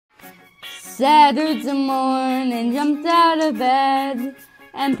Saturday morning, jumped out of bed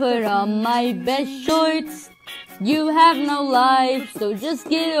and put on my best shorts. You have no life, so just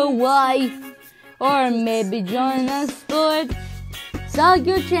get a wife, or maybe join a sport. Saw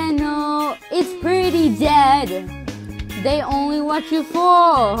your channel, it's pretty dead. They only watch you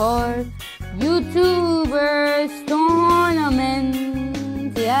for YouTubers tournaments,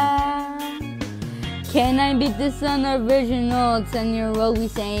 yeah. Can I beat this unoriginal 10-year-old? We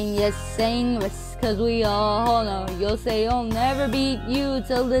saying yes, cause we all know you'll say I'll never beat you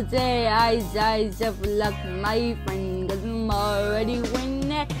till the day I die. Except for luck, my friend, cause I'm already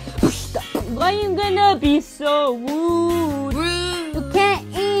winning. Why you gonna be so rude? You can't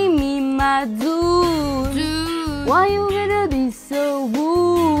eat me, my dude. Why you gonna be so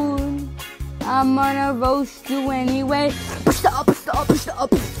rude? I'm gonna roast you anyway. Push the up, push the up, push the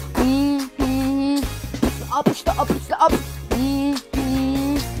up. Push the up, push the up.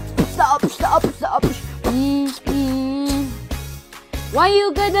 Stop. Why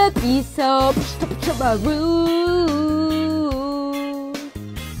you gonna be so rude?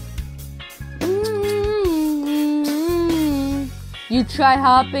 You try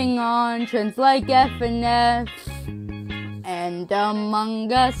hopping on trends like FNF and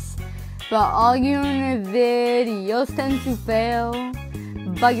Among Us, but all your videos tend to fail.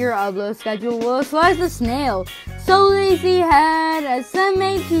 But your upload schedule will slice the snail. So lazy had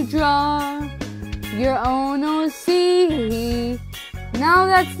SMJ to draw your own OC. Now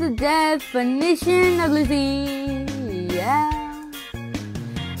that's the definition of lazy, yeah.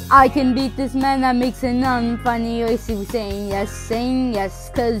 I can beat this man that makes it unfunny. Yoshi saying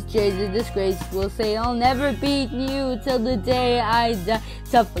yes, cause Jay's a disgrace. We'll say I'll never beat you till the day I die.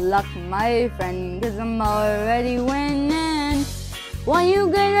 Tough luck, my friend, cause I'm already winning. Why you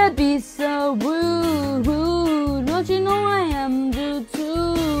gonna be so rude? Don't you know I am rude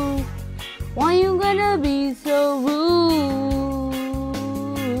too? Why you gonna be so rude?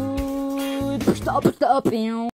 Push the up, you know.